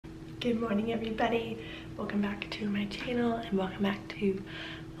Good morning, everybody. Welcome back to my channel and welcome back to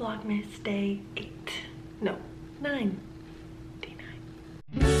Vlogmas day 9. Day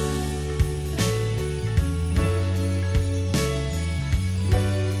 9.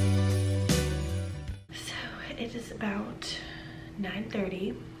 So it is about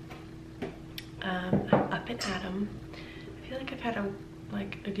 9:30. I'm up and at 'em. I feel like I've had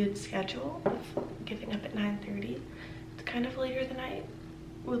a good schedule of getting up at 9:30. It's kind of later than I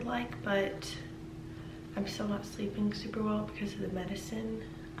would like, but I'm still not sleeping super well because of the medicine,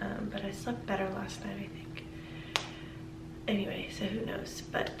 but I slept better last night, I think. Anyway, so who knows,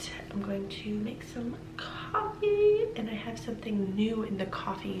 but I'm going to make some coffee and I have something new in the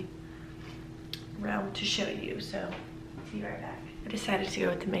coffee realm to show you, so I'll be right back. I decided to go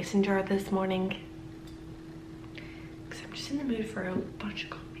with the mason jar this morning because I'm just in the mood for a bunch of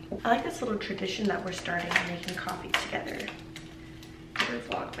coffee. I like this little tradition that we're starting making coffee together for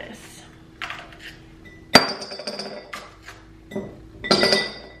Vlogmas.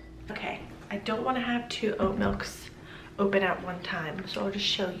 Okay, I don't want to have 2 oat milks open at one time, so I'll just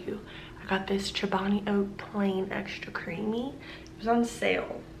show you. I got this Chobani Oat Plain Extra Creamy. It was on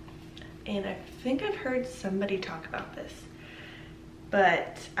sale, and I think I've heard somebody talk about this,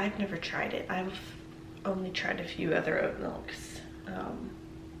 but I've never tried it. I've only tried a few other oat milks.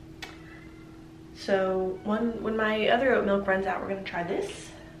 So when my other oat milk runs out, we're gonna try this.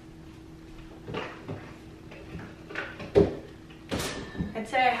 I'd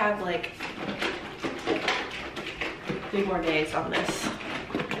say I have like 3 more days on this.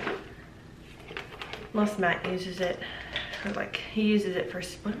 Unless Matt uses it, or like he uses it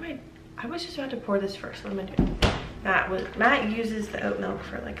first. I was just about to pour this first. What am I doing? Matt uses the oat milk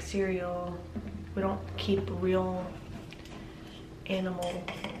for like cereal. We don't keep real animal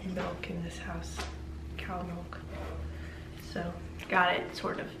milk in this house, cow milk. So got it,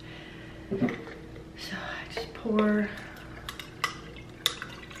 sort of. So I just pour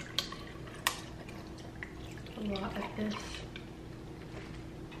a lot of this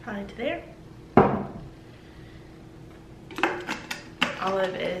probably to there.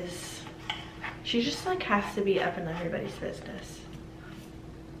 Olive she just like has to be up in everybody's business,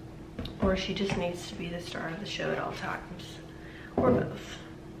 or she just needs to be the star of the show at all times, or both.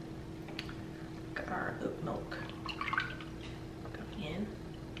 Got our oat milk going in.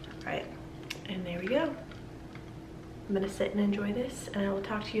 All right, and there we go. I'm gonna sit and enjoy this, and I will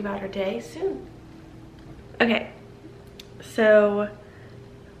talk to you about our day soon. Okay, so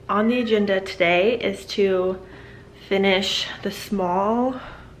on the agenda today is to finish the small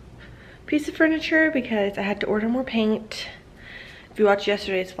piece of furniture because I had to order more paint. If you watched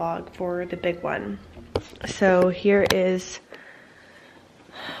yesterday's vlog for the big one. So here is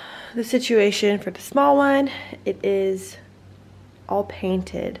the situation for the small one. It is all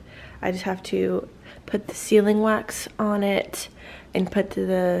painted. I just have to put the sealing wax on it and put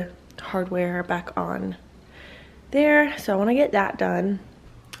the hardware back on there. So I want to get that done.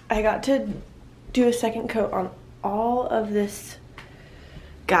 I got to do a second coat on all of this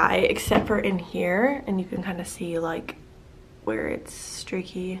guy except for in here, and you can kind of see like where it's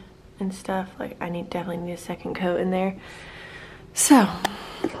streaky and stuff. Like I definitely need a second coat in there. So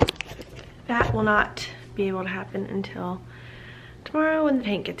that will not be able to happen until tomorrow when the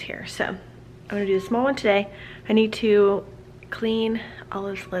paint gets here. So I'm gonna do the small one today. I need to clean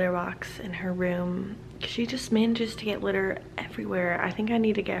Olive's litter box in her room. She just manages to get litter everywhere. I think I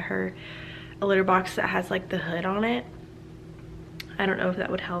need to get her a litter box that has like the hood on it. I don't know if that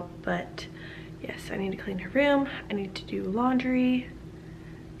would help, but yes, I need to clean her room. I need to do laundry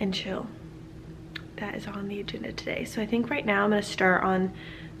and chill. That is on the agenda today. So I think right now I'm gonna start on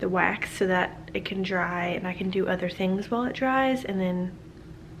the wax so that it can dry and I can do other things while it dries, and then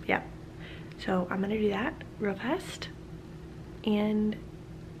yeah. So I'm gonna do that real fast, and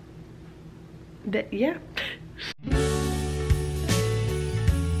yeah.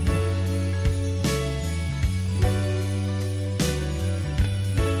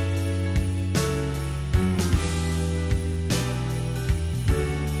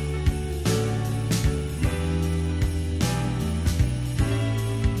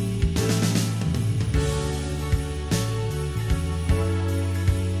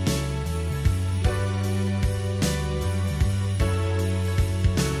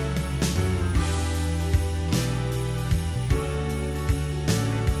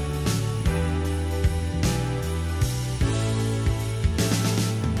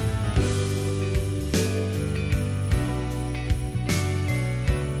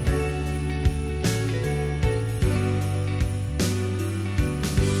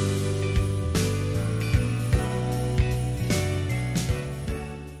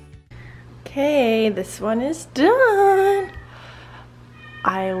 Okay, this one is done.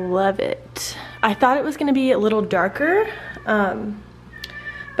 I love it. I thought it was gonna be a little darker,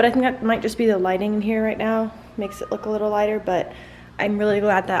 but I think that might just be the lighting in here right now. Makes it look a little lighter, but I'm really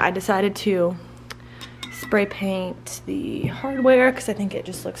glad that I decided to spray paint the hardware because I think it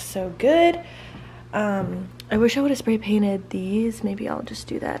just looks so good. I wish I would have spray painted these. Maybe I'll just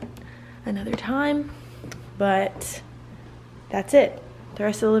do that another time, but that's it. The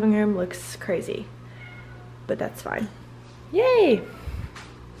rest of the living room looks crazy, but that's fine. Yay!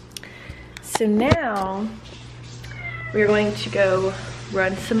 So now we're going to go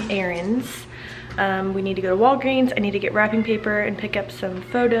run some errands. We need to go to Walgreens. I need to get wrapping paper and pick up some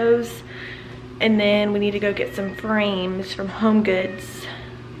photos. And then we need to go get some frames from Home Goods.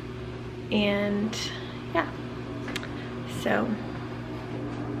 And yeah, so.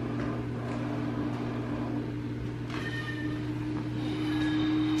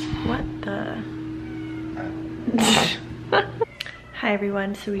 What the? Hi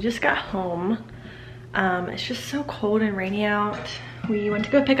everyone, so we just got home. It's just so cold and rainy out. We went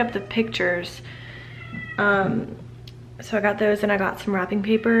to go pick up the pictures. So I got those and I got some wrapping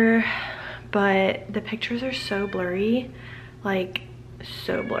paper, but the pictures are so blurry, like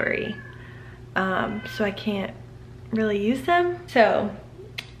so blurry. So I can't really use them. So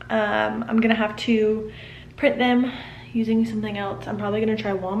I'm gonna have to print them using something else. I'm probably gonna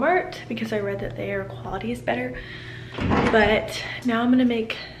try Walmart because I read that their quality is better. But now I'm gonna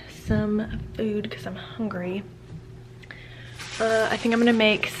make some food because I'm hungry. I think I'm gonna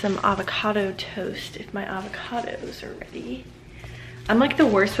make some avocado toast if my avocados are ready. I'm like the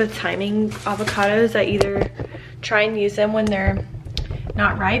worst with timing avocados. I either try and use them when they're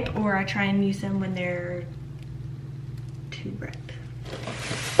not ripe, or I try and use them when they're too ripe.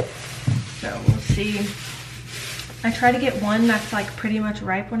 So we'll see. I try to get one that's like pretty much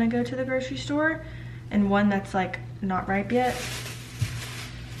ripe when I go to the grocery store, and one that's like not ripe yet.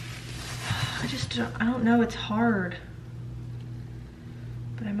 I don't know, it's hard.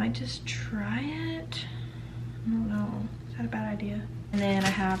 But I might just try it. I don't know, is that a bad idea? And then I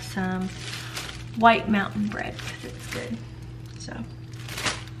have some white mountain bread because it's good. So,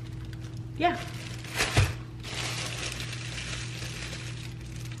 yeah.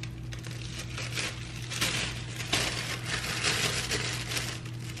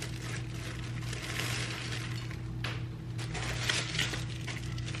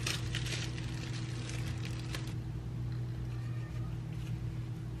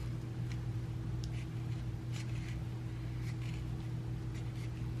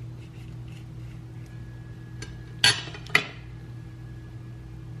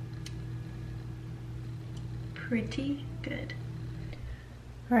 Pretty good.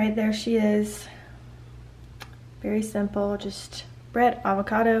 All right, there she is. Very simple, just bread,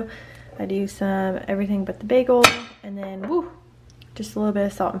 avocado. I do some everything but the bagel, and then woo, just a little bit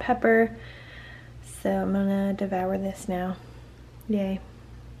of salt and pepper. So I'm gonna devour this now. Yay.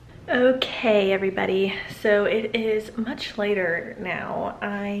 Okay, everybody, so it is much later now.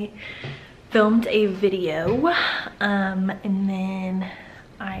 I filmed a video, and then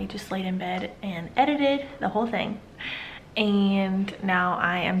I just laid in bed and edited the whole thing. And now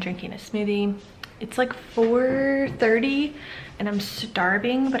I am drinking a smoothie. It's like 4:30 and I'm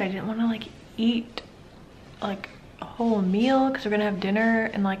starving, but I didn't want to like eat like a whole meal because we're gonna have dinner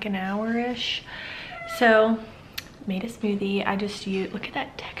in like an hour-ish. So made a smoothie. I just used, look at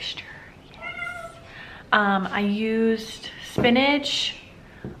that texture, yes. I used spinach,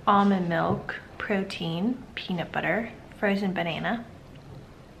 almond milk, protein, peanut butter, frozen banana.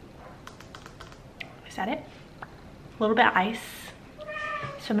 Is that it? A little bit of ice.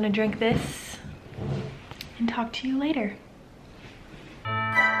 So I'm gonna drink this and talk to you later.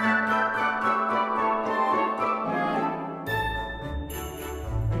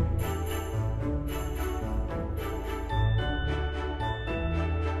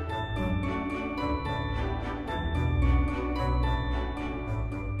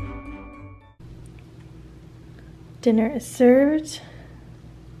 Dinner is served,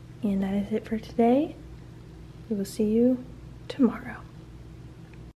 and that is it for today. We will see you tomorrow.